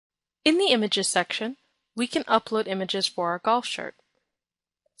In the Images section, we can upload images for our golf shirt.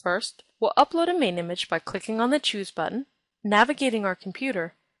 First, we'll upload a main image by clicking on the Choose button, navigating our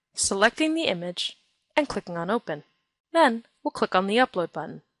computer, selecting the image, and clicking on Open. Then, we'll click on the Upload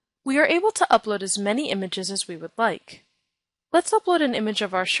button. We are able to upload as many images as we would like. Let's upload an image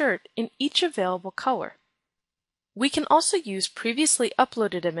of our shirt in each available color. We can also use previously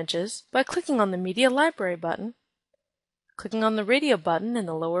uploaded images by clicking on the Media Library button, clicking on the Radio button in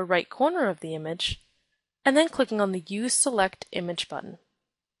the lower right corner of the image, and then clicking on the Use Select Image button.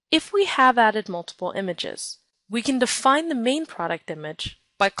 If we have added multiple images, we can define the main product image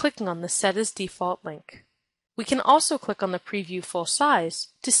by clicking on the Set as Default link. We can also click on the Preview Full Size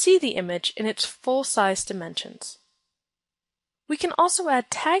to see the image in its full-size dimensions. We can also add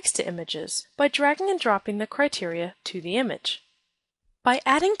tags to images by dragging and dropping the criteria to the image. By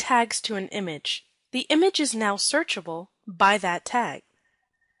adding tags to an image, the image is now searchable by that tag.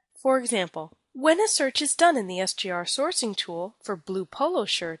 For example, when a search is done in the SGR sourcing tool for blue polo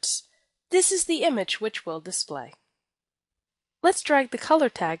shirts, this is the image which will display. Let's drag the color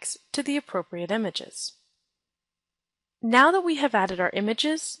tags to the appropriate images. Now that we have added our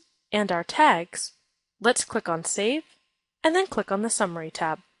images and our tags, let's click on Save and then click on the Summary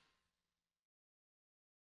tab.